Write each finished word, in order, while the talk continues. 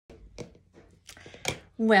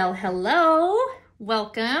Well, hello,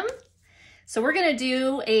 welcome. So we're gonna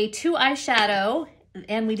do a 2 eyeshadow,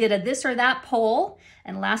 and we did a this or that poll.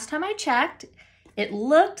 And last time I checked, it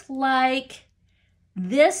looked like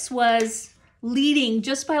this was leading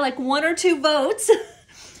just by like 1 or 2 votes.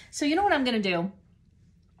 So you know what I'm gonna do?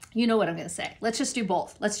 You know what I'm gonna say. Let's just do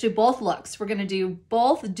both. Let's do both looks. We're gonna do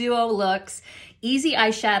both duo looks, easy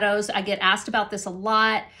eyeshadows. I get asked about this a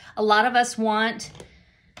lot. A lot of us want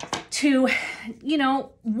to, you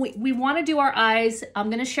know, we want to do our eyes. I'm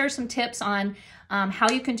going to share some tips on how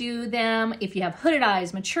you can do them. If you have hooded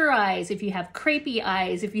eyes, mature eyes, if you have crepey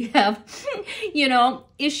eyes, if you have, you know,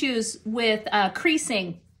 issues with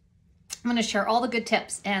creasing, I'm going to share all the good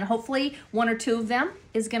tips, and hopefully 1 or 2 of them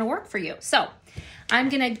is going to work for you. So I'm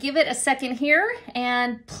going to give it a second here,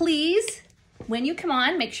 and please, when you come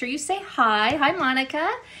on, make sure you say hi. Hi, Monica.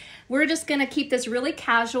 We're just gonna keep this really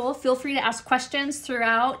casual. Feel free to ask questions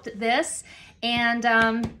throughout this. And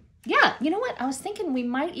yeah, you know what? I was thinking we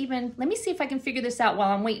might even, let me see if I can figure this out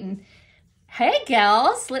while I'm waiting. Hey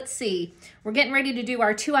gals, let's see. We're getting ready to do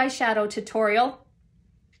our 2 eyeshadow tutorial.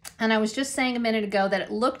 And I was just saying a minute ago that it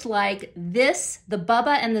looked like this, the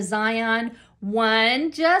Bubba and the Zion,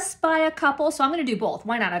 won just by a couple. So I'm gonna do both.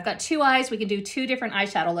 Why not? I've got 2 eyes. We can do 2 different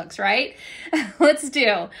eyeshadow looks, right? Let's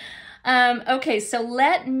do. Okay, so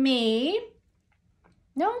let me,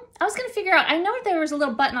 no, I was going to figure out, I know there was a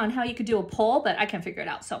little button on how you could do a poll, but I can't figure it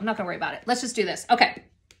out, so I'm not going to worry about it. Let's just do this. Okay,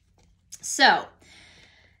 so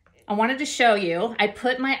I wanted to show you, I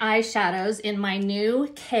put my eyeshadows in my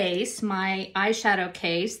new case, my eyeshadow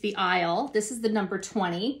case, the Isle. This is the number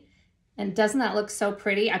 20, and doesn't that look so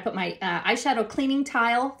pretty? I put my eyeshadow cleaning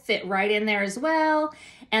tile, fit right in there as well.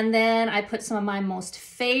 And then I put some of my most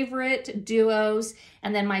favorite duos,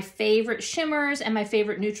 and then my favorite shimmers and my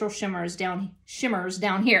favorite neutral shimmers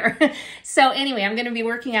down here. So anyway, I'm gonna be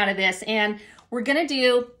working out of this, and we're gonna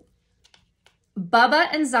do Bubba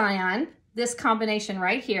and Zion, this combination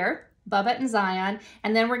right here, Bubba and Zion,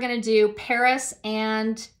 and then we're gonna do Paris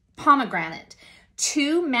and Pomegranate,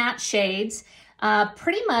 2 matte shades.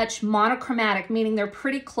 Pretty much monochromatic, meaning they're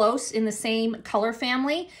pretty close in the same color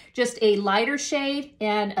family, just a lighter shade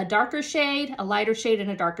and a darker shade, a lighter shade and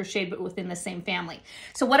a darker shade, but within the same family.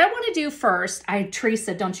 So what I want to do first,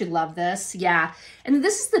 Teresa, don't you love this? Yeah. And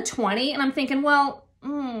this is the 20, and I'm thinking, well,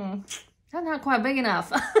 that's not quite big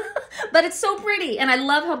enough, but it's so pretty. And I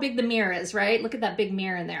love how big the mirror is, right? Look at that big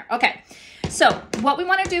mirror in there. Okay. So what we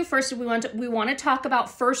want to do first, we want to talk about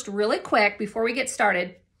first really quick before we get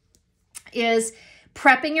started, is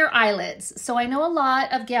prepping your eyelids. So I know a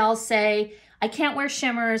lot of gals say, I can't wear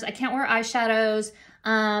shimmers, I can't wear eyeshadows,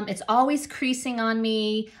 it's always creasing on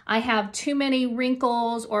me, I have too many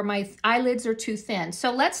wrinkles, or my eyelids are too thin. So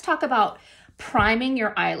let's talk about priming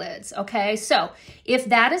your eyelids, okay? So if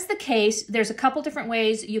that is the case, there's a couple different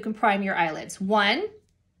ways you can prime your eyelids. One,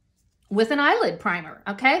 with an eyelid primer,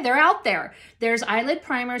 okay? They're out there. There's eyelid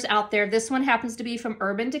primers out there. This one happens to be from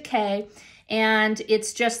Urban Decay, and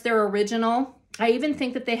it's just their original. I even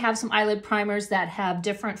think that they have some eyelid primers that have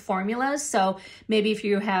different formulas. So maybe if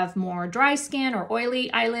you have more dry skin or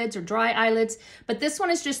oily eyelids or dry eyelids, but this one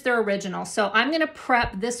is just their original. So I'm gonna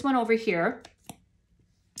prep this one over here,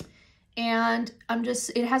 and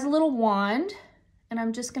it has a little wand, and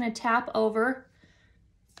I'm just gonna tap over,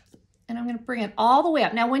 and I'm gonna bring it all the way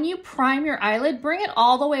up. Now, when you prime your eyelid, bring it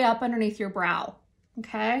all the way up underneath your brow,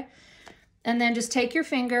 okay? And then just take your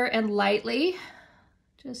finger and lightly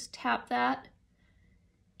just tap that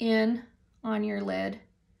in on your lid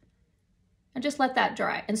and just let that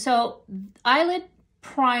dry. And so eyelid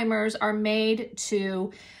primers are made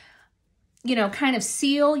to, you know, kind of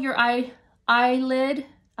seal your eyelid,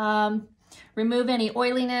 remove any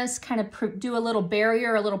oiliness, kind of do a little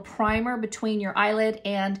barrier, a little primer between your eyelid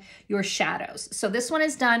and your shadows. So this one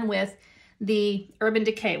is done with the Urban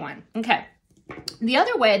Decay one. Okay. The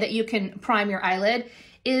other way that you can prime your eyelid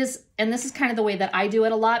is, and this is kind of the way that I do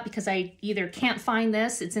it a lot because I either can't find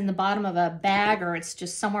this, it's in the bottom of a bag, or it's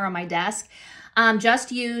just somewhere on my desk. Just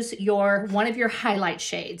use one of your highlight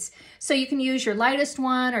shades. So you can use your lightest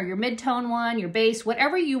one or your mid-tone one, your base,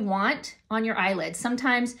 whatever you want on your eyelids.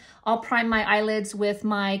 Sometimes I'll prime my eyelids with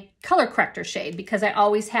my color corrector shade because I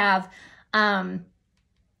always have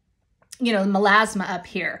you know, melasma up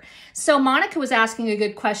here. So Monica was asking a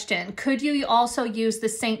good question. Could you also use the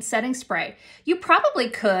Saint setting spray? You probably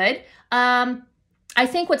could. I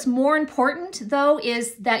think what's more important though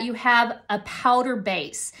is that you have a powder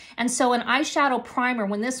base. And so an eyeshadow primer,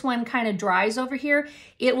 when this one kind of dries over here,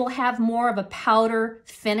 it will have more of a powder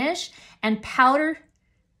finish, and powder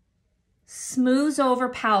smooths over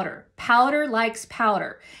powder. Powder likes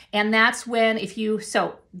powder. And that's when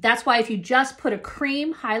that's why if you just put a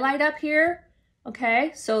cream highlight up here,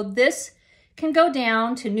 okay, so this can go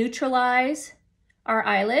down to neutralize our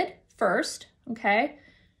eyelid first, okay,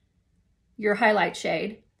 your highlight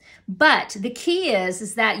shade. But the key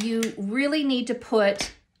is that you really need to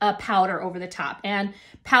put a powder over the top, and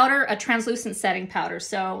powder, a translucent setting powder.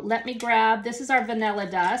 So let me grab, this is our vanilla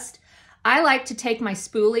dust. I like to take my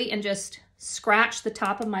spoolie and just scratch the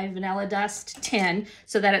top of my vanilla dust tin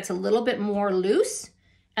so that it's a little bit more loose,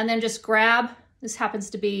 and then just grab, this happens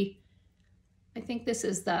to be, I think this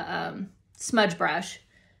is the smudge brush,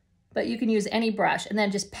 but you can use any brush, and then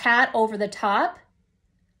just pat over the top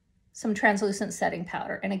some translucent setting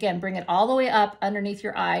powder. And again, bring it all the way up underneath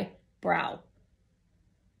your eyebrow.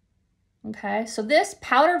 Okay, so this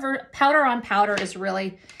powder on powder is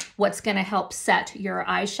really what's gonna help set your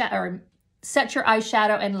eyeshadow, or set your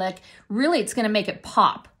eyeshadow and look. Really, it's gonna make it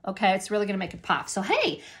pop, okay? It's really gonna make it pop. So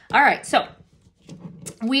hey, all right, so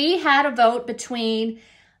we had a vote between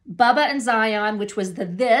Bubba and Zion, which was the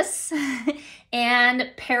this,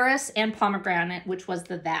 and Paris and Pomegranate, which was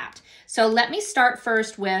the that. So let me start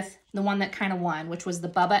first with the one that kind of won, which was the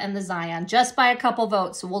Bubba and the Zion, just by a couple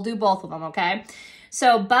votes. So we'll do both of them, okay?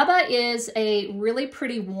 So Bubba is a really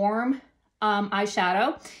pretty warm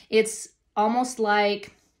eyeshadow. It's almost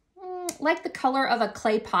like the color of a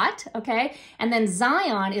clay pot, okay? And then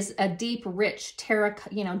Zion is a deep, rich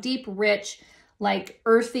deep, rich, like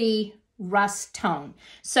earthy rust tone.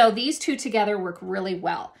 So these two together work really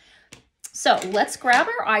well. So let's grab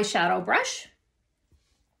our eyeshadow brush.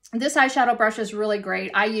 This eyeshadow brush is really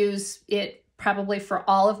great. I use it probably for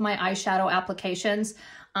all of my eyeshadow applications.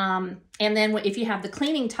 And then if you have the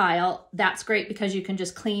cleaning tile, that's great because you can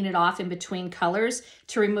just clean it off in between colors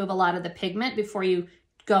to remove a lot of the pigment before you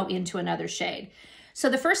go into another shade. So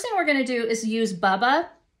the first thing we're going to do is use Bubba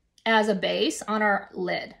as a base on our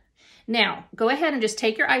lid. Now, go ahead and just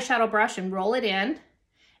take your eyeshadow brush and roll it in,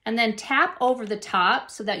 and then tap over the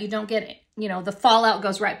top so that you don't get, the fallout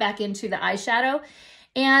goes right back into the eyeshadow.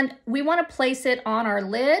 And we want to place it on our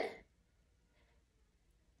lid,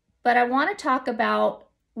 but I want to talk about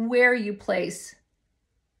where you place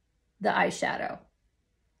the eyeshadow,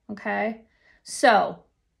 okay? So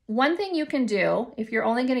one thing you can do if you're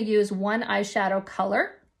only going to use one eyeshadow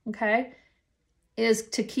color, okay, is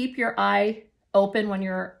to keep your eye open when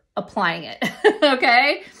you're applying it,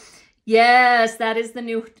 okay? Yes, that is the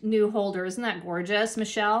new holder. Isn't that gorgeous,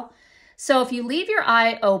 Michelle? So if you leave your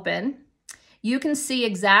eye open, you can see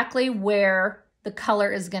exactly where the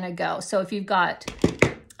color is going to go. So if you've got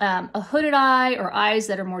a hooded eye, or eyes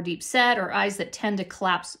that are more deep set, or eyes that tend to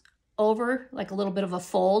collapse over, like a little bit of a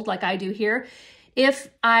fold like I do here, if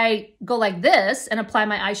I go like this and apply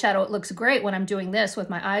my eyeshadow, it looks great when I'm doing this with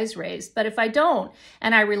my eyes raised. But if I don't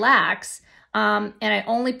and I relax and I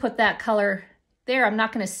only put that color there, I'm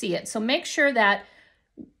not going to see it. So make sure that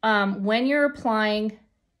when you're applying,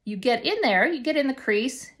 you get in there, you get in the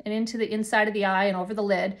crease and into the inside of the eye and over the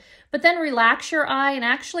lid, but then relax your eye and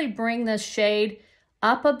actually bring the shade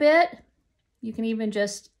up a bit. You can even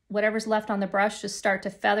just, whatever's left on the brush, just start to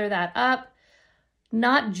feather that up,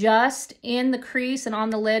 not just in the crease and on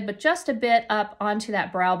the lid, but just a bit up onto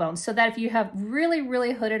that brow bone, so that if you have really,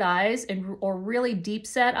 really hooded eyes or really deep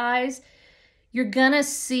set eyes, you're gonna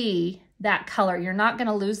see that color. You're not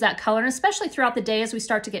gonna lose that color. And especially throughout the day as we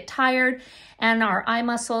start to get tired and our eye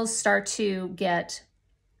muscles start to get,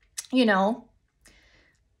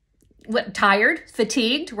 tired,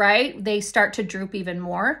 fatigued, right? They start to droop even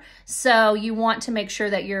more. So you want to make sure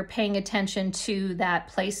that you're paying attention to that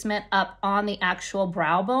placement up on the actual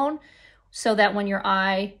brow bone, so that when your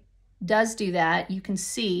eye does do that, you can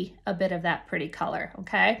see a bit of that pretty color,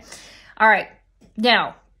 okay? All right,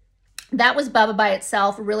 now, that was Bubba by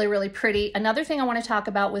itself, really, really pretty. Another thing I want to talk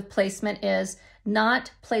about with placement is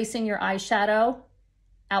not placing your eyeshadow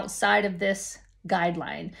outside of this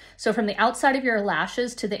guideline. So from the outside of your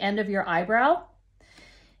lashes to the end of your eyebrow,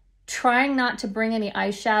 trying not to bring any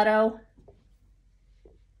eyeshadow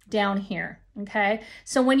down here, okay?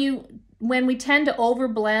 So when we tend to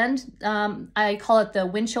overblend, I call it the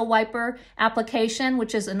windshield wiper application,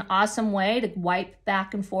 which is an awesome way to wipe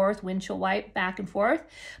back and forth, windshield wipe back and forth.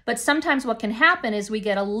 But sometimes what can happen is we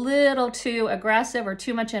get a little too aggressive or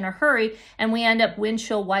too much in a hurry, and we end up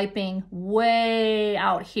windshield wiping way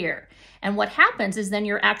out here. And what happens is then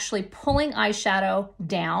you're actually pulling eyeshadow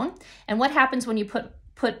down. And what happens when you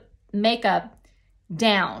put makeup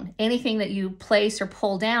down? Anything that you place or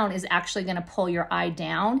pull down is actually going to pull your eye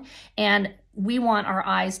down. And we want our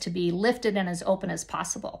eyes to be lifted and as open as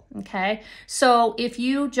possible, okay? So if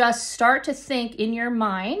you just start to think in your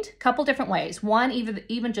mind, a couple different ways. One,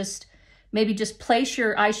 even just maybe just place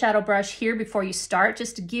your eyeshadow brush here before you start,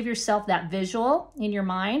 just to give yourself that visual in your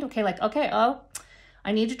mind. Okay, like, okay, oh,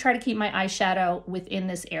 I need to try to keep my eyeshadow within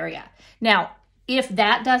this area. Now, if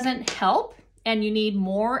that doesn't help and you need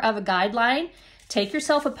more of a guideline, take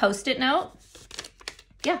yourself a Post-it note.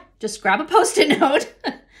 Yeah, just grab a Post-it note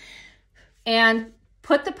and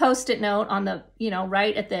put the Post-it note on the,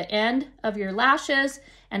 right at the end of your lashes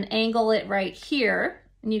and angle it right here.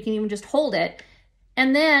 And you can even just hold it.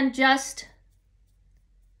 And then just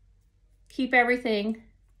keep everything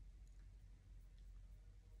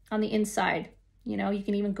on the inside. You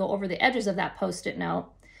can even go over the edges of that Post-it note,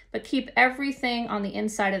 but keep everything on the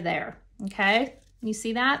inside of there, okay? You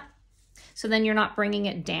see that? So then you're not bringing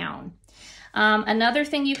it down. Another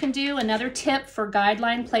thing you can do, another tip for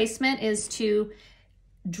guideline placement is to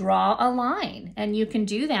draw a line. And you can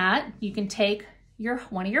do that. You can take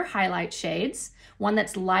one of your highlight shades, one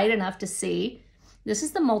that's light enough to see. This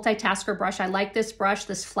is the multitasker brush. I like this brush,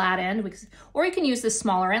 this flat end, or you can use this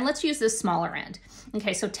smaller end. Let's use this smaller end.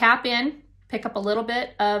 Okay, so tap in, pick up a little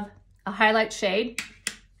bit of a highlight shade,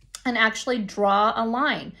 and actually draw a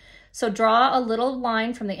line. So draw a little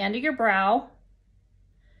line from the end of your brow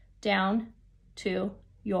down to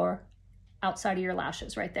your outside of your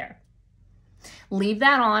lashes right there. Leave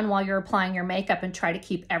that on while you're applying your makeup and try to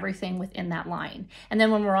keep everything within that line. And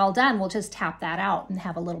then when we're all done, we'll just tap that out and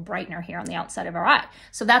have a little brightener here on the outside of our eye.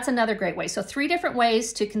 So that's another great way. So 3 different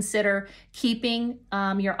ways to consider keeping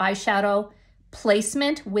your eyeshadow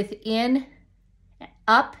placement within,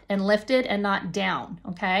 up and lifted and not down,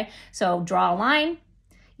 okay? So draw a line,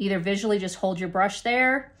 either visually just hold your brush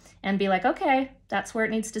there and be like, okay, that's where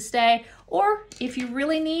it needs to stay. Or if you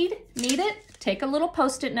really need it, take a little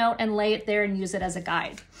Post-it note and lay it there and use it as a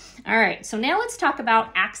guide. All right, so now let's talk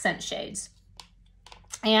about accent shades.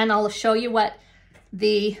 And I'll show you what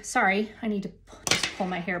sorry, I need to just pull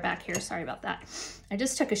my hair back here. Sorry about that. I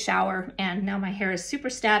just took a shower and now my hair is super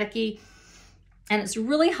staticky and it's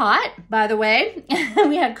really hot, by the way.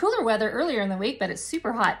 We had cooler weather earlier in the week, but it's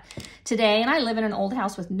super hot today. And I live in an old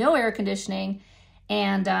house with no air conditioning.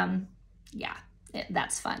 And yeah,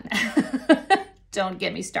 that's fun. Don't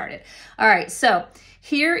get me started. All right, so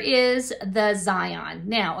here is the Zion.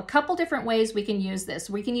 Now, a couple different ways we can use this.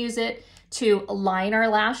 We can use it to line our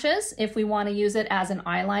lashes if we want to use it as an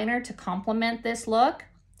eyeliner to complement this look.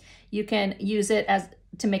 You can use it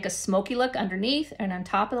to make a smoky look underneath and on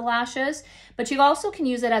top of the lashes, but you also can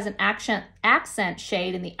use it as an accent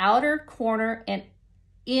shade in the outer corner and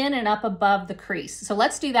in and up above the crease. So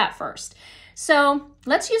let's do that first. So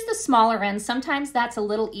let's use the smaller end. Sometimes that's a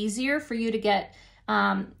little easier for you to get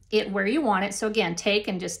it where you want it. So again, take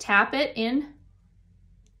and just tap it in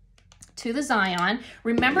to the Zion.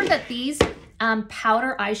 Remember that these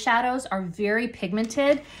powder eyeshadows are very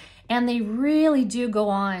pigmented and they really do go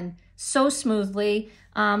on so smoothly,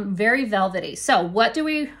 very velvety. So what do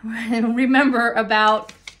we remember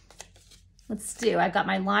about, I've got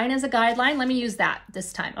my line as a guideline. Let me use that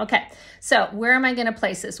this time. Okay, so where am I gonna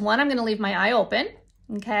place this? One, I'm gonna leave my eye open,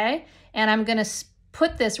 okay? And I'm gonna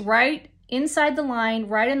put this right inside the line,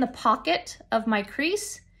 right in the pocket of my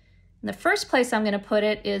crease. And the first place I'm gonna put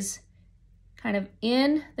it is kind of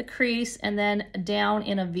in the crease and then down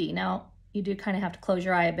in a V. Now, you do kind of have to close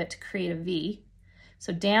your eye a bit to create a V.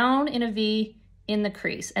 So down in a V in the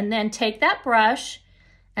crease. And then take that brush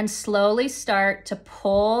and slowly start to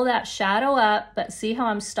pull that shadow up, but see how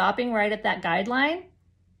I'm stopping right at that guideline?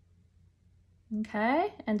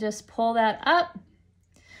 Okay, and just pull that up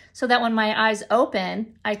so that when my eyes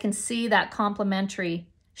open, I can see that complementary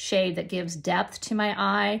shade that gives depth to my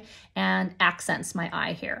eye and accents my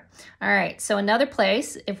eye here. All right, so another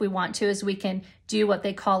place, if we want to, is we can do what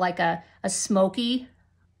they call like a smoky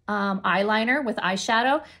eyeliner with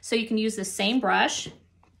eyeshadow. So you can use the same brush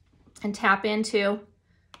and tap into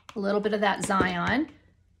a little bit of that Zion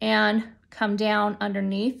and come down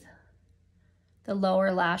underneath the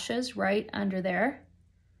lower lashes, right under there.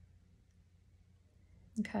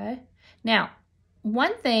 Okay. Now,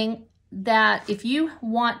 one thing that if you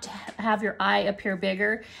want to have your eye appear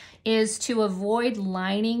bigger is to avoid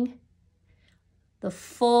lining the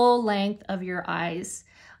full length of your eyes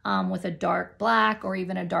with a dark black or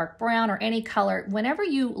even a dark brown or any color. Whenever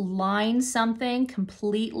you line something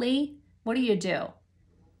completely, what do?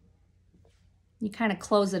 You kind of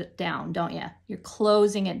close it down, don't you? You're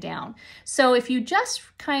closing it down. So if you just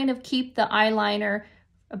kind of keep the eyeliner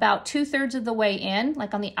about 2/3 of the way in,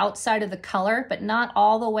 like on the outside of the color, but not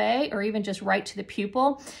all the way, or even just right to the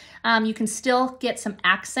pupil. You can still get some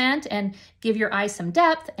accent and give your eye some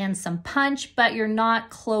depth and some punch, but you're not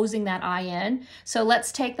closing that eye in. So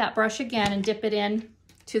let's take that brush again and dip it in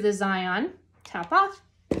to the Zion. Tap off.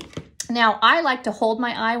 Now, I like to hold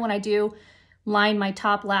my eye when I do line my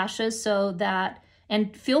top lashes so that,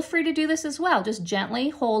 and feel free to do this as well, just gently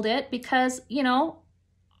hold it, because, you know,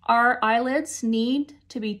 our eyelids need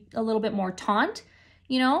to be a little bit more taut,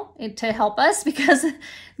 you know, to help us because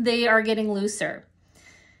they are getting looser.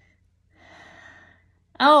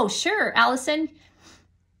 Oh, sure, Allison.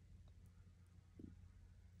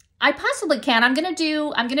 I possibly can. I'm gonna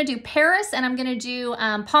do Paris, and I'm gonna do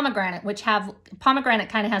pomegranate, which pomegranate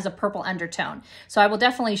kind of has a purple undertone. So I will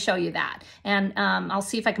definitely show you that, and I'll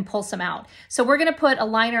see if I can pull some out. So we're gonna put a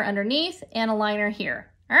liner underneath and a liner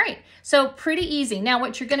here. All right, so pretty easy. Now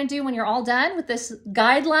what you're gonna do when you're all done with this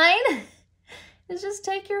guideline is just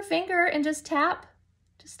take your finger and just tap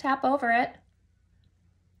over it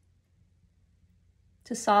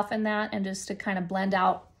to soften that and just to kind of blend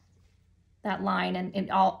out that line, and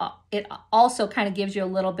it also kind of gives you a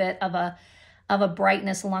little bit of a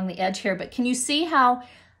brightness along the edge here. But can you see how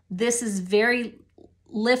this is very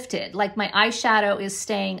lifted? Like my eyeshadow is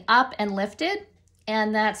staying up and lifted,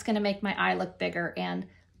 and that's going to make my eye look bigger and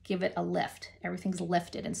give it a lift. Everything's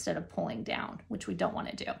lifted instead of pulling down, which we don't want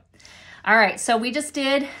to do. All right, so we just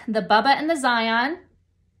did the Bubba and the Zion,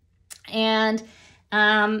 and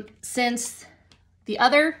since the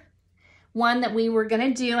other one that we were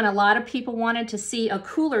gonna do, and a lot of people wanted to see a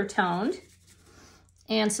cooler toned.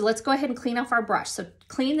 And so let's go ahead and clean off our brush. So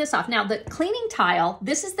clean this off. Now the cleaning tile,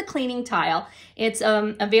 this is the cleaning tile. It's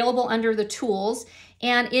available under the tools,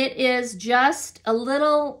 and it is just a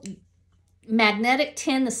little magnetic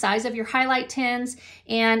tin the size of your highlight tins,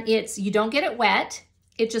 and you don't get it wet.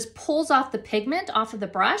 It just pulls off the pigment off of the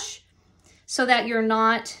brush so that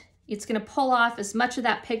it's gonna pull off as much of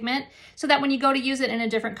that pigment so that when you go to use it in a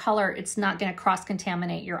different color, it's not gonna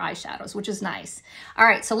cross-contaminate your eyeshadows, which is nice. All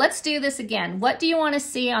right, so let's do this again. What do you wanna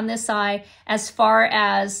see on this eye as far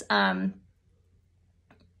as, oh,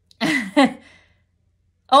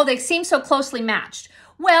 they seem so closely matched.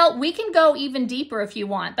 Well, we can go even deeper if you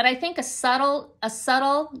want, but I think a subtle,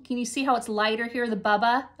 can you see how it's lighter here, the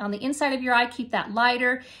Bubba? On the inside of your eye, keep that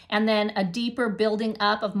lighter, and then a deeper building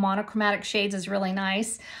up of monochromatic shades is really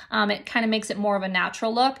nice. It kind of makes it more of a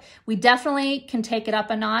natural look. We definitely can take it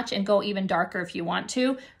up a notch and go even darker if you want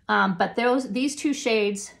to, but these two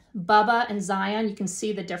shades, Bubba and Zion, you can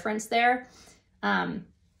see the difference there. I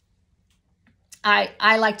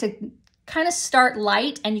like to kind of start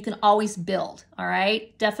light, and you can always build, all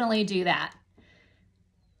right? Definitely do that.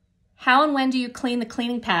 How and when do you clean the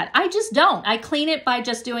cleaning pad? I just don't. I clean it by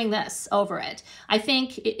just doing this over it. I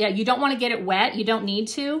think you don't want to get it wet. You don't need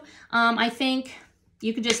to. I think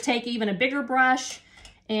you could just take even a bigger brush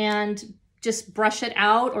and just brush it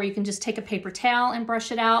out, or you can just take a paper towel and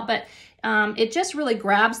brush it out, but it just really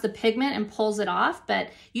grabs the pigment and pulls it off, but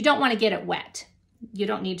you don't want to get it wet. You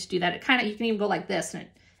don't need to do that. You can even go like this, and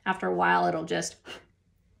after a while, it'll just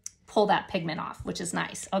pull that pigment off, which is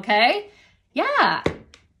nice, okay? Yeah.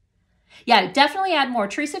 Yeah, definitely add more.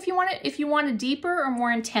 Teresa, if you want it deeper or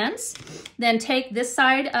more intense, then take this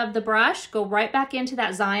side of the brush, go right back into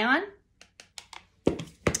that Zion.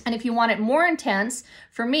 And if you want it more intense,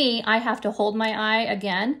 for me, I have to hold my eye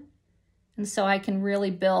again, and so I can really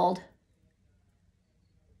build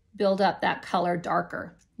up that color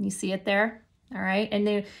darker. You see it there? All right, and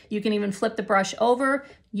then you can even flip the brush over,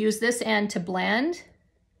 use this end to blend.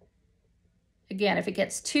 Again, if it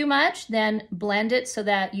gets too much, then blend it so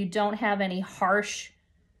that you don't have any harsh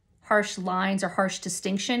lines or harsh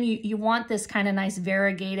distinction. You want this kind of nice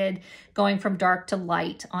variegated, going from dark to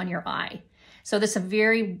light on your eye. So this is a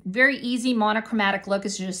very, very easy monochromatic look,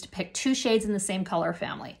 is just to pick two shades in the same color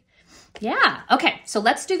family. Yeah, okay, so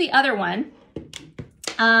let's do the other one.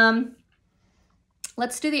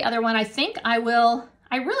 Let's do the other one. I think I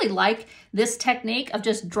really like this technique of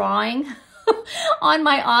just drawing on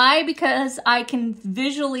my eye, because I can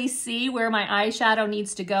visually see where my eyeshadow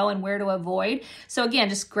needs to go and where to avoid. So again,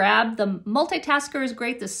 just grab the multitasker is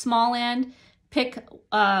great, the small end, pick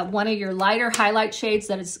one of your lighter highlight shades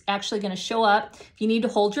that is actually gonna show up. If you need to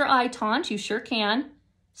hold your eye taut, you sure can.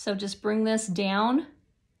 So just bring this down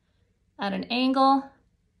at an angle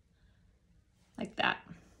like that.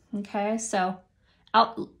 Okay, so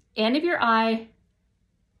out end of your eye,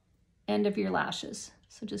 end of your lashes.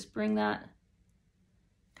 So just bring that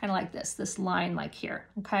kind of like this line like here,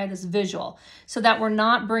 okay, this visual, so that we're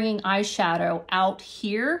not bringing eyeshadow out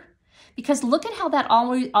here, because look at how that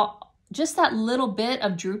always, just that little bit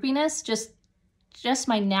of droopiness, just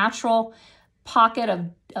my natural pocket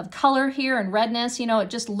of color here and redness, you know, it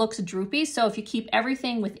just looks droopy. So if you keep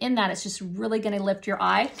everything within that, it's just really going to lift your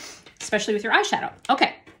eye, especially with your eyeshadow.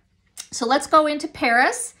 Okay, so let's go into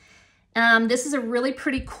Paris. This is a really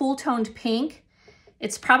pretty cool toned pink.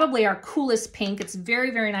 It's probably our coolest pink. It's very,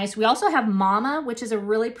 very nice. We also have Mama, which is a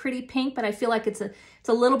really pretty pink, but I feel like it's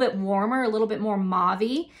a little bit warmer, a little bit more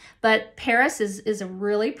mauve-y. But Paris is a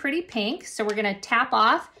really pretty pink. So we're gonna tap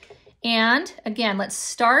off. And again, let's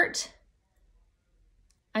start.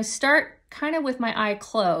 I start kind of with my eye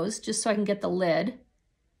closed, just so I can get the lid.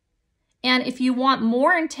 And if you want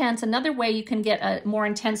more intense, another way you can get a more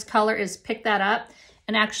intense color is pick that up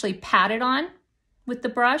and actually pat it on with the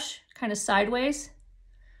brush, kind of sideways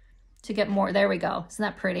to get more. There we go. Isn't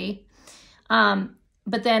that pretty?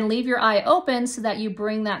 But then leave your eye open so that you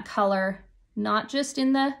bring that color not just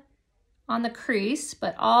on the crease,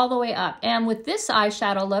 but all the way up. And with this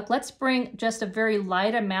eyeshadow look, let's bring just a very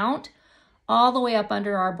light amount all the way up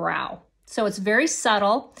under our brow. So it's very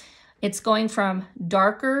subtle. It's going from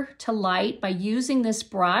darker to light by using this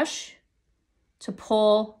brush to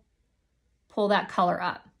pull that color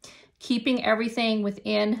up, keeping everything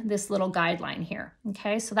within this little guideline here.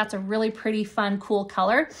 Okay, so that's a really pretty, fun, cool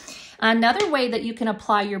color. Another way that you can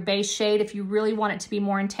apply your base shade if you really want it to be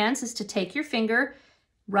more intense is to take your finger,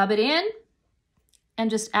 rub it in, and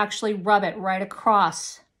just actually rub it right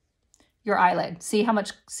across your eyelid. See how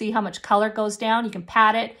much color goes down? You can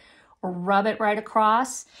pat it or rub it right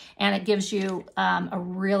across, and it gives you a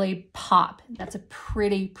really pop. That's a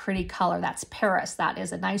pretty, pretty color. That's Paris. That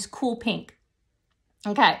is a nice, cool pink.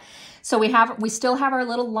 Okay, so we still have our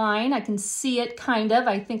little line. I can see it kind of.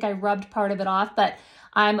 I think I rubbed part of it off, but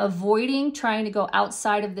I'm avoiding trying to go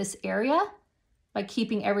outside of this area by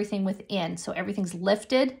keeping everything within. So everything's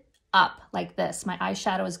lifted up like this. My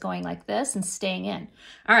eyeshadow is going like this and staying in.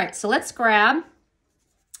 All right, so let's grab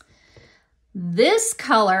this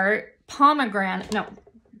color, pomegranate.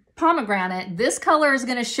 This color is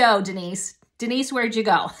gonna show, Denise. Denise, where'd you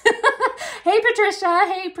go? Hey, Patricia.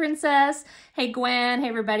 Hey, Princess. Hey, Gwen. Hey,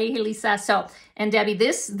 everybody. Hey, Lisa. So, and Debbie,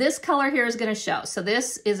 this color here is going to show. So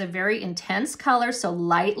this is a very intense color. So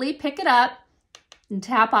lightly pick it up and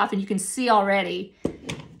tap off, and you can see already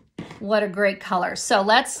what a great color. So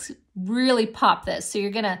let's really pop this. So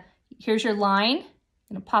here's your line. You're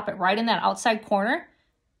going to pop it right in that outside corner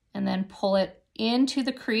and then pull it into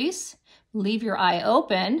the crease. Leave your eye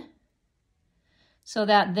open so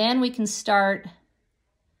that then we can start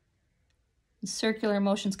circular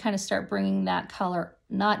motions, kind of start bringing that color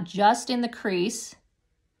not just in the crease,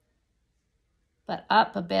 but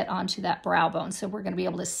up a bit onto that brow bone. So we're going to be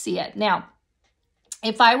able to see it. Now,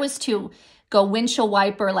 if I was to go windshield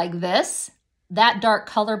wiper like this, that dark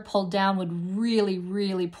color pulled down would really,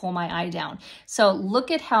 really pull my eye down. So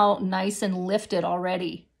look at how nice and lifted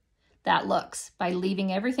already that looks by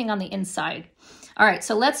leaving everything on the inside. All right,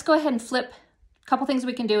 so let's go ahead and flip. A couple things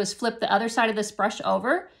we can do is flip the other side of this brush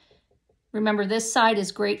over. Remember, this side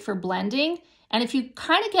is great for blending. And if you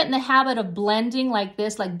kind of get in the habit of blending like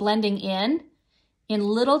this, like blending in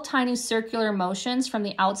little tiny circular motions from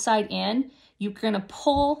the outside in, you're going to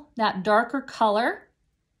pull that darker color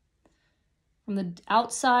from the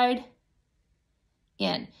outside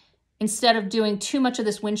in, instead of doing too much of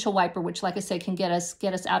this windshield wiper, which, like I said, can get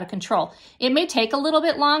us out of control. It may take a little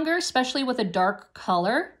bit longer, especially with a dark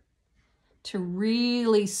color, to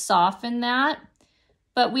really soften that.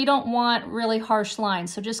 But we don't want really harsh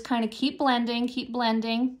lines. So just kind of keep blending, keep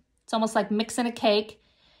blending. It's almost like mixing a cake.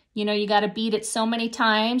 You know, you got to beat it so many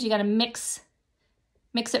times. You got to mix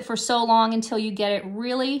it for so long until you get it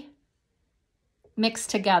really mixed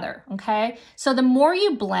together, okay? So the more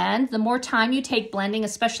you blend, the more time you take blending,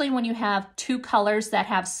 especially when you have two colors that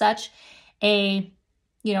have such a,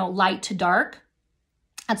 you know, light to dark,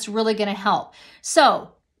 that's really going to help.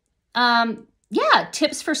 So, yeah,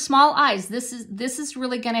 tips for small eyes. This is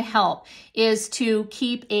really going to help, is to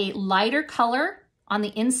keep a lighter color on the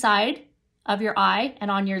inside of your eye and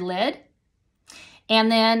on your lid. And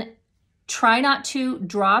then try not to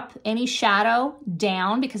drop any shadow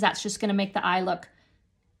down, because that's just going to make the eye look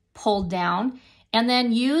pulled down. And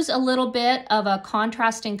then use a little bit of a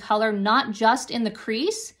contrasting color, not just in the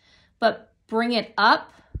crease, but bring it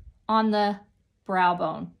up on the brow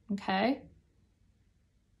bone, okay?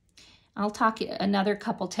 I'll talk another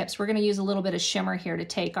couple tips. We're going to use a little bit of shimmer here to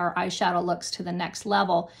take our eyeshadow looks to the next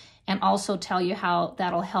level, and also tell you how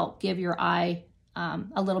that'll help give your eye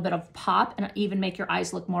a little bit of pop and even make your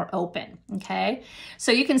eyes look more open, okay?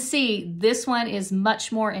 So you can see this one is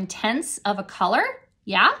much more intense of a color,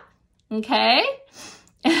 yeah? Okay.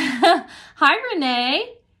 Hi,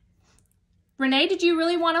 Renee. Renee, did you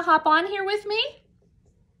really want to hop on here with me?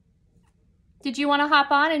 Did you want to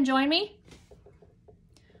hop on and join me?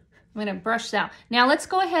 I'm going to brush that. Now let's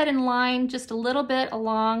go ahead and line just a little bit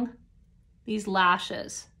along these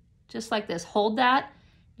lashes. Just like this. Hold that.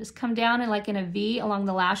 Just come down and like in a V along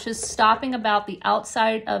the lashes, stopping about the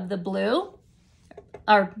outside of the blue.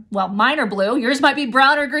 Or, well, mine are blue. Yours might be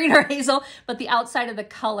brown or green or hazel, but the outside of the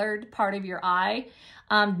colored part of your eye.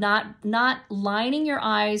 Not lining your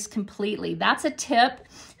eyes completely. That's a tip.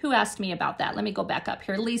 Who asked me about that? Let me go back up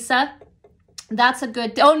here. Lisa, that's a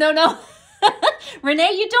good, oh, no.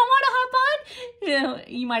 Renee, you don't want to hop on?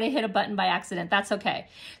 You might have hit a button by accident. That's okay.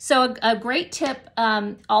 So a great tip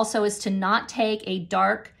also is to not take a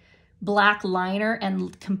dark black liner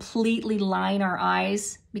and completely line our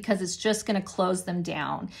eyes, because it's just going to close them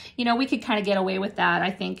down. You know, we could kind of get away with that, I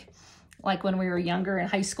think, like when we were younger in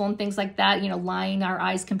high school and things like that, you know, line our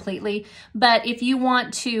eyes completely. But if you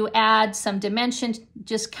want to add some dimension,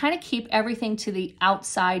 just kind of keep everything to the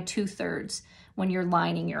outside 2/3 when you're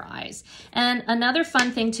lining your eyes. And another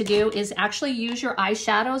fun thing to do is actually use your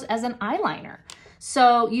eyeshadows as an eyeliner.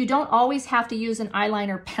 So you don't always have to use an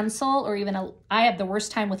eyeliner pencil or even I have the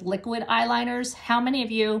worst time with liquid eyeliners. How many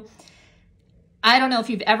of you, I don't know if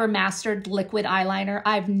you've ever mastered liquid eyeliner.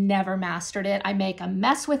 I've never mastered it. I make a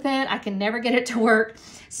mess with it. I can never get it to work.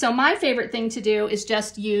 So my favorite thing to do is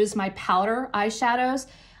just use my powder eyeshadows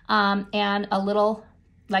and a little,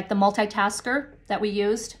 like the multitasker that we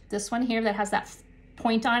used. This one here that has that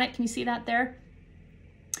point on it. Can you see that there?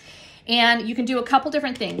 And you can do a couple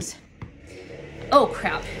different things. Oh,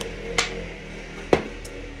 crap.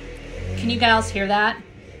 Can you guys hear that?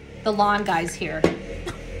 The lawn guy's here.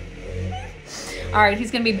 All right,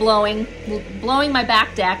 he's gonna be blowing my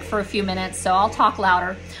back deck for a few minutes, so I'll talk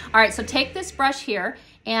louder. All right, so take this brush here,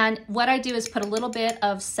 and what I do is put a little bit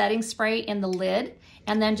of setting spray in the lid,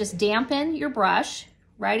 and then just dampen your brush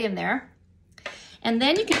right in there. And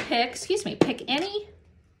then you can pick any,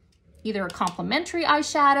 either a complementary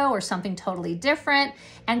eyeshadow or something totally different,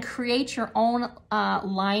 and create your own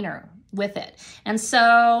liner with it. And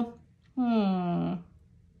so, what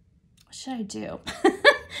should I do?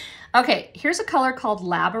 Okay, here's a color called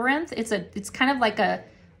Labyrinth. It's kind of like a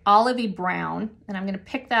olivey brown, and I'm gonna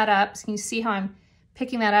pick that up. So can you see how I'm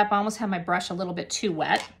picking that up? I almost have my brush a little bit too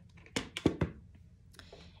wet.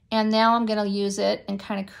 And now I'm gonna use it and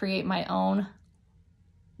kind of create my own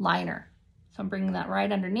liner. So I'm bringing that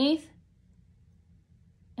right underneath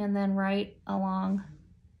and then right along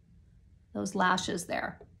those lashes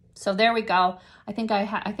there. So there we go. I think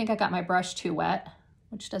I got my brush too wet,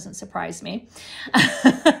 which doesn't surprise me.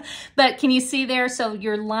 But can you see there? So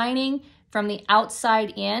you're lining from the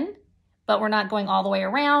outside in, but we're not going all the way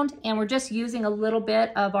around, and we're just using a little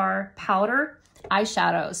bit of our powder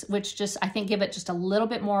eyeshadows, which just, I think, give it just a little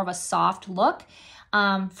bit more of a soft look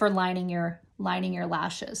for lining your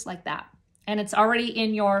lashes like that. And it's already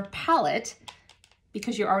in your palette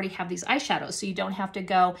because you already have these eyeshadows. So you don't have to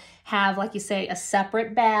go have, like you say, a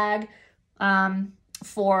separate bag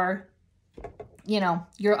for, you know,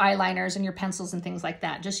 your eyeliners and your pencils and things like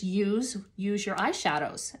that. Just use your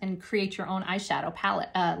eyeshadows and create your own eyeshadow palette,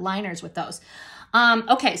 liners with those.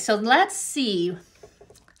 Okay, so let's see.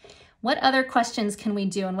 What other questions can we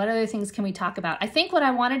do and what other things can we talk about? I think what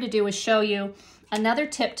I wanted to do was show you another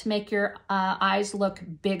tip to make your eyes look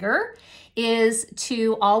bigger is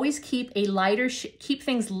to always keep a lighter, keep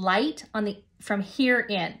things light on the, from here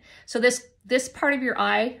in. So this part of your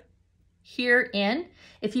eye here in,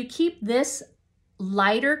 if you keep this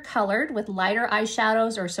lighter colored with lighter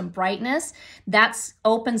eyeshadows or some brightness, that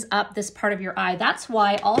opens up this part of your eye. That's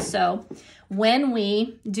why also when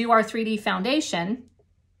we do our 3D foundation,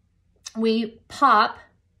 we pop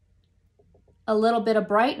a little bit of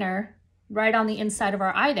brightener right on the inside of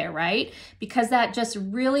our eye there, right? Because that just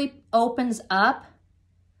really opens up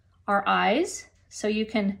our eyes. So you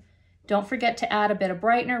can, don't forget to add a bit of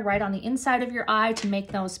brightener right on the inside of your eye to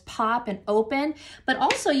make those pop and open. But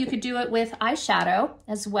also you could do it with eyeshadow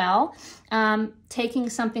as well. Taking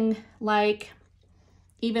something like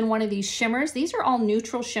even one of these shimmers. These are all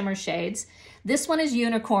neutral shimmer shades. This one is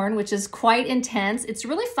Unicorn, which is quite intense. It's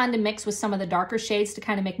really fun to mix with some of the darker shades to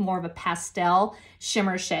kind of make more of a pastel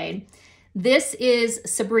shimmer shade. This is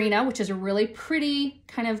Sabrina, which is a really pretty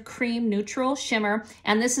kind of cream neutral shimmer.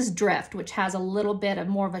 And this is Drift, which has a little bit of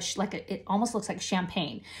more of a, it almost looks like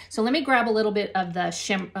champagne. So let me grab a little bit of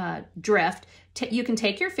the Drift. You can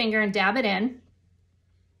take your finger and dab it in.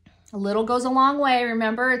 A little goes a long way,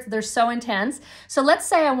 remember, they're so intense. So let's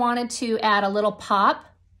say I wanted to add a little pop.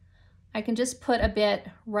 I can just put a bit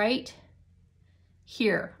right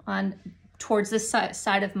here on towards this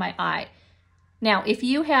side of my eye. Now, if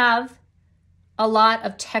you have a lot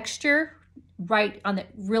of texture right on the,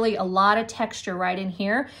 really a lot of texture right in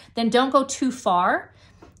here, then don't go too far.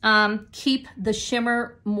 Keep the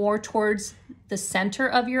shimmer more towards the center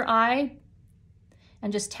of your eye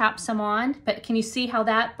and just tap some on. But can you see how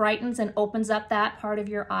that brightens and opens up that part of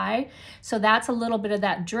your eye? So that's a little bit of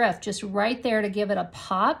that drift just right there to give it a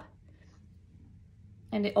pop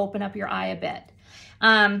and to open up your eye a bit.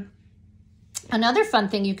 Another fun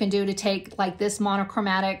thing you can do to take like this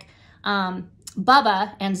monochromatic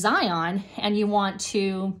Bubba and Zion, and you want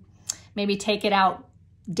to maybe take it out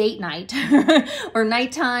date night or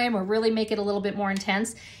nighttime, or really make it a little bit more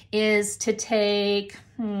intense, is to take,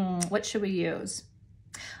 what should we use?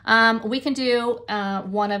 We can do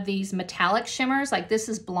one of these metallic shimmers, like this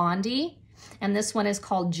is Blondie, and this one is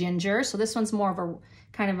called Ginger. So this one's more of a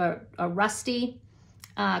kind of a rusty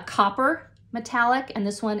copper metallic, and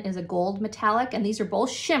this one is a gold metallic, and these are both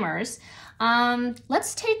shimmers.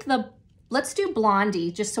 Let's do Blondie,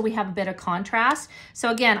 just so we have a bit of contrast.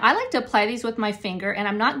 So again, I like to apply these with my finger, and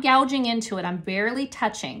I'm not gouging into it. I'm barely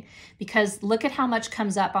touching, because look at how much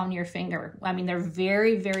comes up on your finger. I mean, they're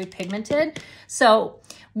very, very pigmented. So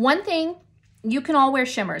one thing, you can all wear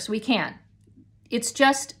shimmers. We can. It's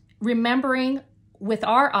just remembering with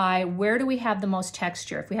our eye, where do we have the most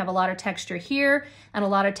texture? If we have a lot of texture here and a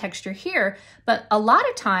lot of texture here, but a lot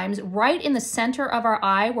of times right in the center of our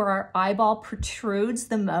eye where our eyeball protrudes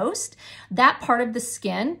the most, that part of the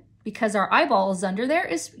skin, because our eyeball is under there,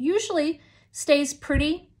 is usually stays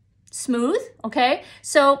pretty smooth, okay?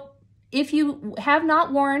 So if you have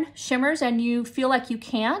not worn shimmers and you feel like you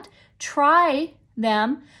can't, try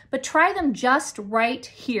them, but try them just right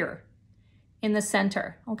here in the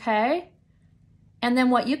center, okay? And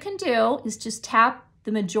then what you can do is just tap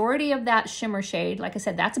the majority of that shimmer shade. Like I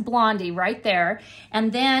said, that's Blondie right there.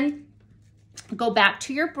 And then go back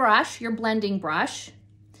to your brush, your blending brush,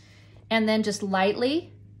 and then just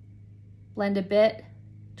lightly blend a bit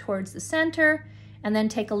towards the center, and then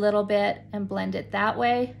take a little bit and blend it that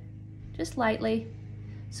way, just lightly,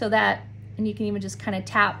 so that, and you can even just kind of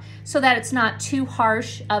tap so that it's not too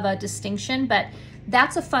harsh of a distinction, but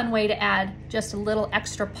that's a fun way to add just a little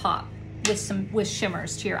extra pop with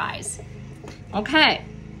shimmers to your eyes. Okay.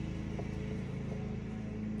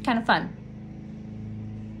 Kind of fun.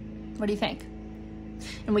 What do you think?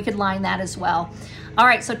 And we could line that as well. All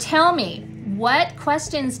right, so tell me, what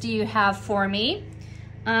questions do you have for me?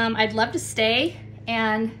 I'd love to stay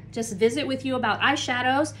and just visit with you about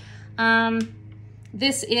eyeshadows.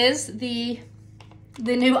 This is the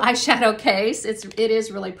new eyeshadow case. It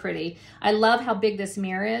is really pretty. I love how big this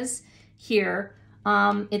mirror is here.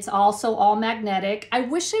 It's also all magnetic. I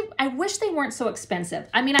wish they weren't so expensive.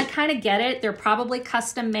 I mean, I kind of get it. They're probably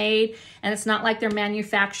custom made, and it's not like they're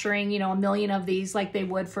manufacturing, you know, a million of these like they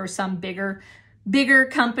would for some bigger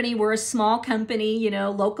company. We're a small company, you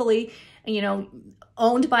know, locally, you know,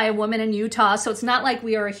 owned by a woman in Utah. So it's not like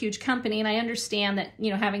we are a huge company. And I understand that,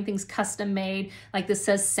 you know, having things custom made, like this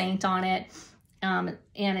says Saint on it, and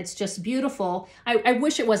it's just beautiful. I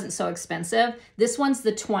wish it wasn't so expensive. This one's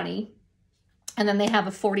the 20. And then they have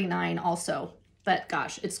a 49 also, but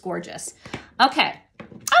gosh, it's gorgeous. Okay.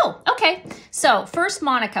 Oh, okay. So first,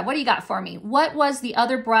 Monica, what do you got for me? What was the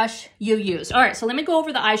other brush you used? All right, so let me go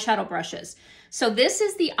over the eyeshadow brushes. So this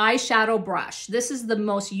is the eyeshadow brush. This is the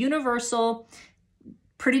most universal,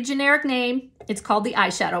 pretty generic name. It's called the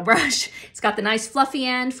eyeshadow brush. It's got the nice fluffy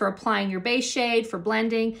end for applying your base shade, for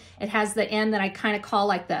blending. It has the end that I kind of call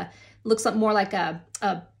like looks like more like a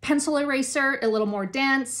pencil eraser, a little more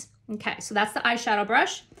dense. Okay, so that's the eyeshadow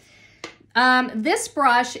brush. This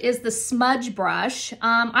brush is the smudge brush.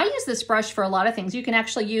 I use this brush for a lot of things. You can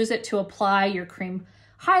actually use it to apply your cream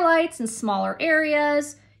highlights in smaller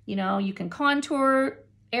areas. You know, you can contour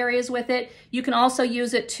areas with it. You can also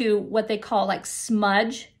use it to what they call like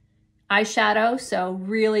smudge eyeshadow, so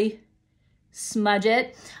really smudge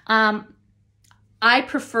it. I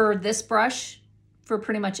prefer this brush for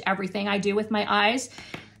pretty much everything I do with my eyes.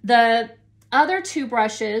 The other two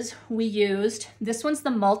brushes we used, this one's the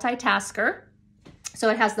multitasker. So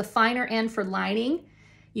it has the finer end for lining.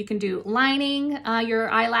 You can do lining your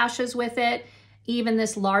eyelashes with it. Even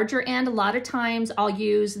this larger end, a lot of times I'll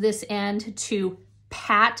use this end to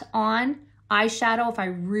pat on eyeshadow if I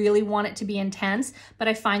really want it to be intense, but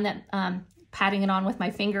I find that patting it on with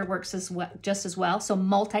my finger works just as well. So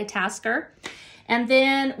multitasker. And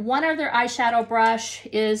then one other eyeshadow brush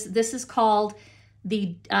this is called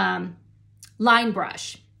the line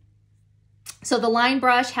brush. So the line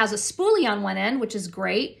brush has a spoolie on one end, which is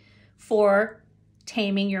great for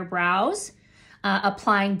taming your brows,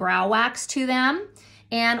 applying brow wax to them,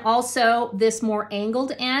 and also this more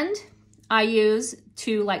angled end I use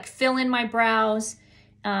to like fill in my brows,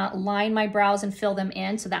 line my brows and fill them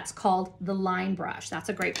in. So that's called the line brush. That's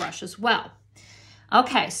a great brush as well.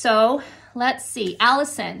 Okay, so let's see.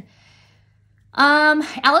 Allison.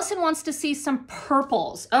 Allison wants to see some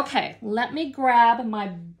purples. Okay, let me grab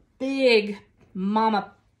my big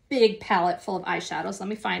palette full of eyeshadows. Let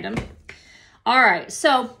me find them. All right,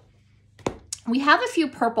 so we have a few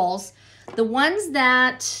purples. The ones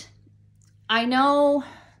that I know,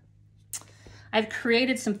 I've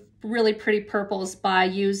created some really pretty purples by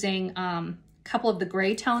using a couple of the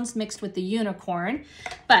gray tones mixed with the unicorn.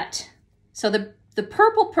 But, so the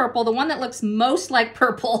purple, the one that looks most like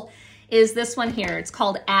purple is this one here. It's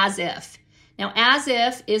called As If. Now, As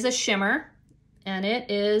If is a shimmer, and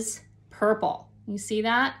it is purple. You see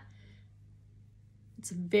that?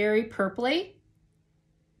 It's very purpley.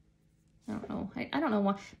 I don't know. I don't know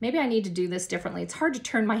why. Maybe I need to do this differently. It's hard to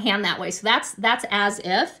turn my hand that way. So that's As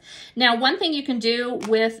If. Now, one thing you can do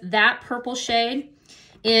with that purple shade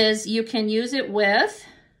is you can use it with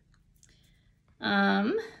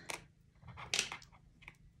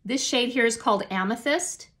this shade here is called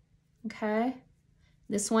Amethyst. Okay.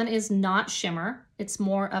 This one is not shimmer. It's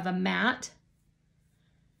more of a matte.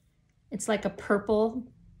 It's like a purple,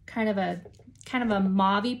 kind of a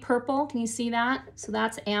mauve-y purple. Can you see that? So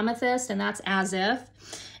that's Amethyst, and that's As If.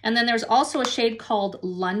 And then there's also a shade called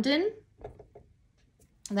London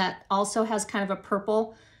that also has kind of a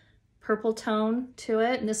purple tone to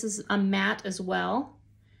it. And this is a matte as well.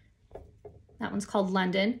 That one's called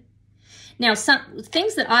London. Now, some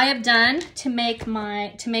things that I have done to make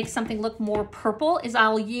something look more purple is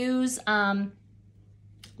I'll use London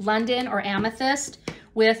or Amethyst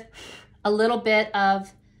with a little bit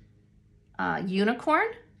of unicorn.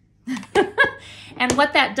 And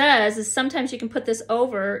what that does is sometimes you can put this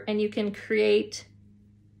over and you can create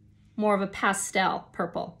more of a pastel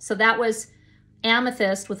purple. So that was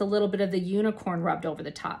Amethyst with a little bit of the unicorn rubbed over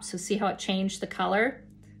the top. So see how it changed the color?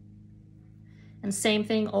 And same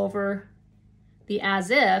thing over the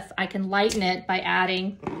As If. I can lighten it by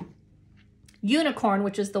adding unicorn,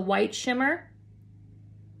 which is the white shimmer,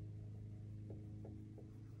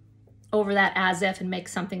 over that As If and make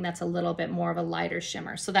something that's a little bit more of a lighter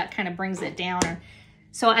shimmer. So that kind of brings it down.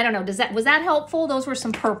 So I don't know, was that helpful? Those were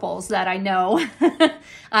some purples that I know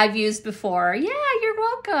I've used before. Yeah, you're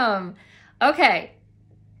welcome. Okay.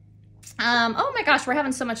 Oh my gosh, we're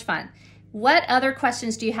having so much fun. What other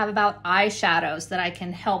questions do you have about eyeshadows that I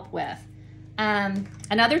can help with?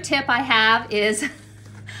 Another tip I have is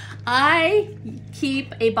I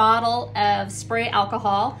keep a bottle of spray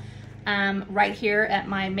alcohol right here at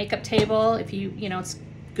my makeup table. If you know, it's a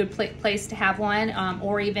good place to have one,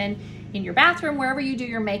 or even in your bathroom, wherever you do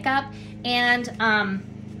your makeup. And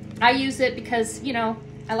I use it because, you know,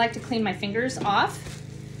 I like to clean my fingers off,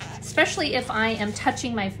 especially if I am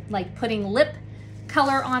touching like putting lip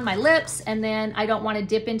color on my lips, and then I don't want to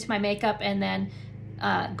dip into my makeup and then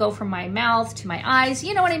go from my mouth to my eyes.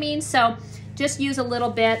 You know what I mean? So just use a little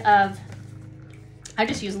bit of, I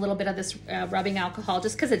just use a little bit of this rubbing alcohol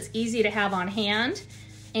just because it's easy to have on hand.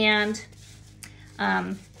 And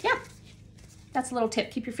yeah, that's a little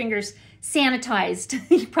tip. Keep your fingers sanitized.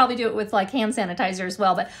 You probably do it with like hand sanitizer as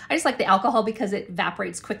well, but I just like the alcohol because it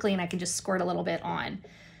evaporates quickly and I can just squirt a little bit on.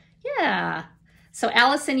 Yeah. So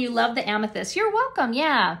Allison, you love the Amethyst. You're welcome.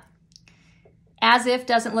 Yeah. As If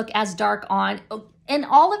doesn't look as dark on. And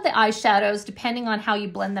all of the eyeshadows, depending on how you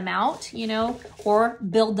blend them out, you know, or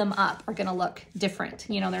build them up, are going to look different.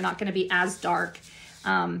 You know, they're not going to be as dark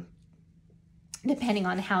depending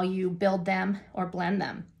on how you build them or blend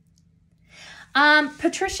them.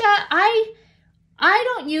 Patricia, I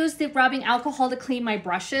don't use the rubbing alcohol to clean my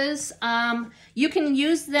brushes. You can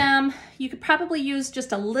use them, you could probably use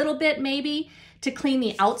just a little bit maybe to clean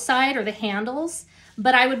the outside or the handles,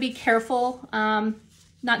 but I would be careful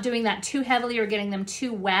not doing that too heavily or getting them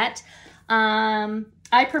too wet. I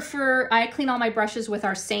clean all my brushes with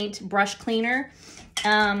our Saint brush cleaner.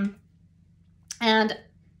 And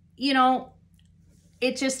you know,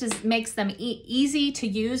 it just makes them easy to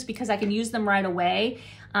use because I can use them right away.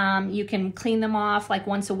 You can clean them off like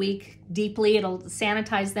once a week deeply. It'll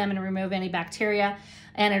sanitize them and remove any bacteria.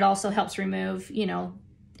 And it also helps remove, you know,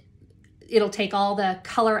 it'll take all the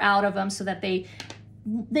color out of them so that they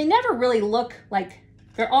never really look like,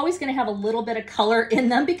 they're always going to have a little bit of color in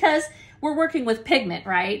them because we're working with pigment,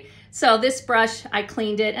 right? So this brush, I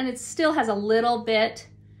cleaned it and it still has a little bit,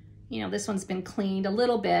 you know, this one's been cleaned a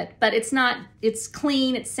little bit, but it's not, it's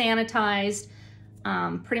clean, it's sanitized.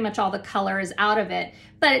 Pretty much all the color is out of it,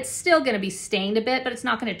 but it's still going to be stained a bit, but it's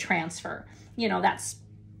not going to transfer. You know, that's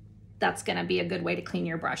going to be a good way to clean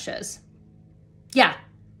your brushes. Yeah.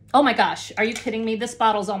 Oh my gosh, are you kidding me? This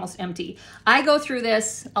bottle's almost empty. I go through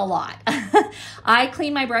this a lot. I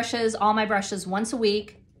clean my brushes, all my brushes, once a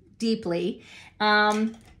week, deeply.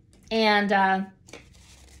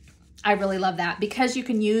 I really love that because you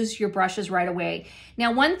can use your brushes right away.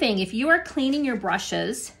 Now, one thing, if you are cleaning your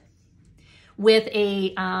brushes with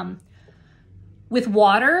with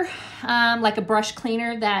water, like a brush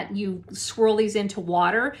cleaner that you swirl these into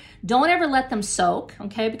water, don't ever let them soak,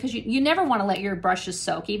 okay? Because you never want to let your brushes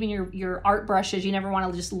soak. Even your art brushes, you never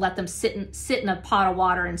want to just let them sit in a pot of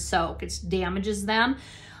water and soak. It damages them.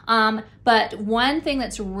 But one thing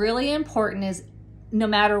that's really important is no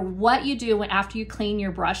matter what you do after you clean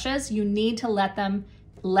your brushes, you need to let them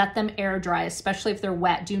air dry, especially if they're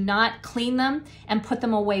wet. Do not clean them and put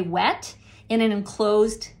them away wet in an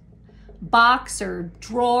enclosed box or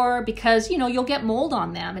drawer because you'll get mold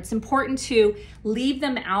on them. It's important to leave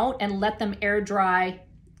them out and let them air dry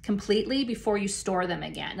completely before you store them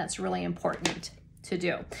again. That's really important to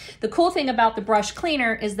do. The cool thing about the brush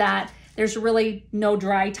cleaner is that there's really no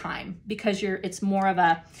dry time because it's more of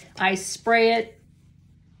I spray it.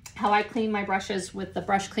 How I clean my brushes with the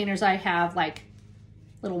brush cleaners, I have like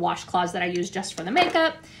little washcloths that I use just for the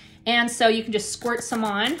makeup. And so you can just squirt some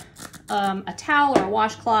on a towel or a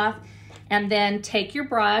washcloth and then take your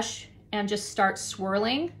brush and just start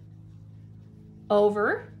swirling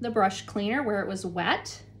over the brush cleaner where it was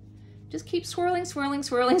wet. Just keep swirling, swirling,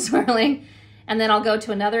 swirling, swirling. And then I'll go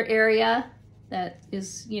to another area that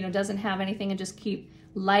is, doesn't have anything and just keep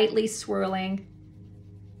lightly swirling.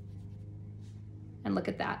 And look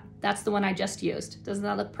at that. That's the one I just used. Doesn't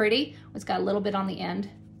that look pretty? It's got a little bit on the end.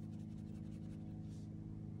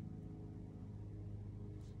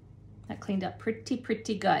 That cleaned up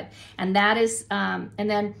pretty good. And that is, and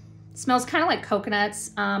then smells kind of like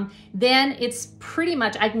coconuts. Then it's pretty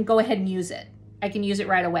much, I can go ahead and use it. I can use it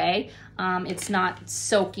right away. It's not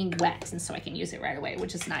soaking wet, and so I can use it right away,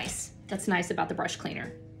 which is nice. That's nice about the brush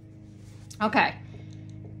cleaner. Okay,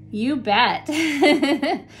 you bet.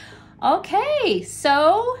 Okay,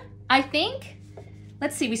 so I think,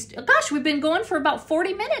 let's see, we've been going for about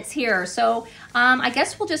 40 minutes here. So I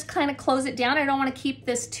guess we'll just kind of close it down. I don't want to keep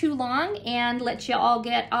this too long and let you all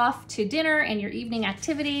get off to dinner and your evening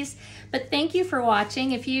activities. But thank you for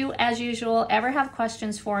watching. If you, as usual, ever have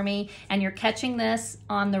questions for me and you're catching this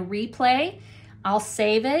on the replay, I'll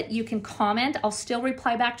save it. You can comment. I'll still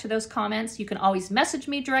reply back to those comments. You can always message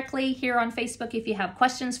me directly here on Facebook if you have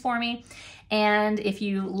questions for me. And if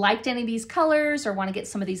you liked any of these colors or want to get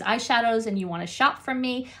some of these eyeshadows and you want to shop from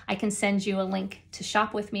me, I can send you a link to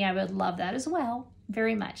shop with me. I would love that as well,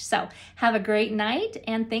 very much. So have a great night,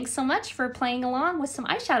 and thanks so much for playing along with some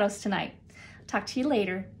eyeshadows tonight. Talk to you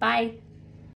later. Bye.